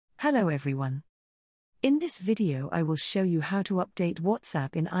Hello everyone. In this video I will show you how to update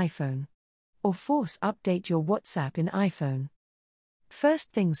WhatsApp in iPhone. Or force update your WhatsApp in iPhone.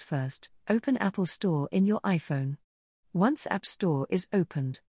 First things first, open Apple Store in your iPhone. Once App Store is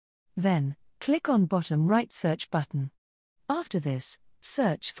opened, then, click on bottom right search button. After this,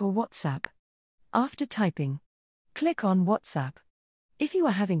 search for WhatsApp. After typing, click on WhatsApp. If you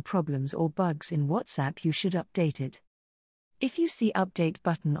are having problems or bugs in WhatsApp, you should update it. If you see Update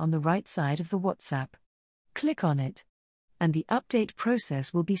button on the right side of the WhatsApp, click on it, and the update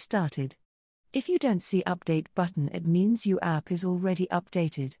process will be started. If you don't see Update button, it means your app is already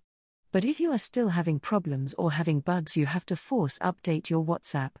updated. But if you are still having problems or having bugs, you have to force update your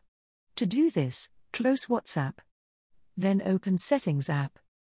WhatsApp. To do this, close WhatsApp. Then open Settings app.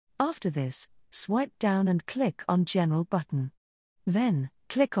 After this, swipe down and click on General button. Then,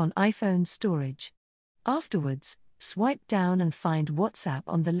 click on iPhone Storage. Afterwards, swipe down and find WhatsApp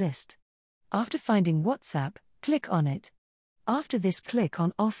on the list. After finding WhatsApp, click on it. After this, click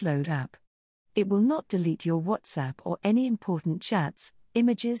on Offload app. It will not delete your WhatsApp or any important chats,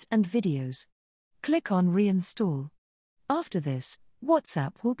 images and videos. Click on Reinstall. After this,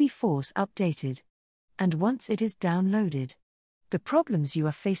 WhatsApp will be force updated. And once it is downloaded, the problems you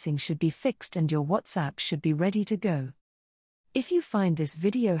are facing should be fixed and your WhatsApp should be ready to go. If you find this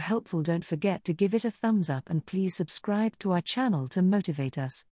video helpful, don't forget to give it a thumbs up and please subscribe to our channel to motivate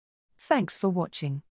us. Thanks for watching.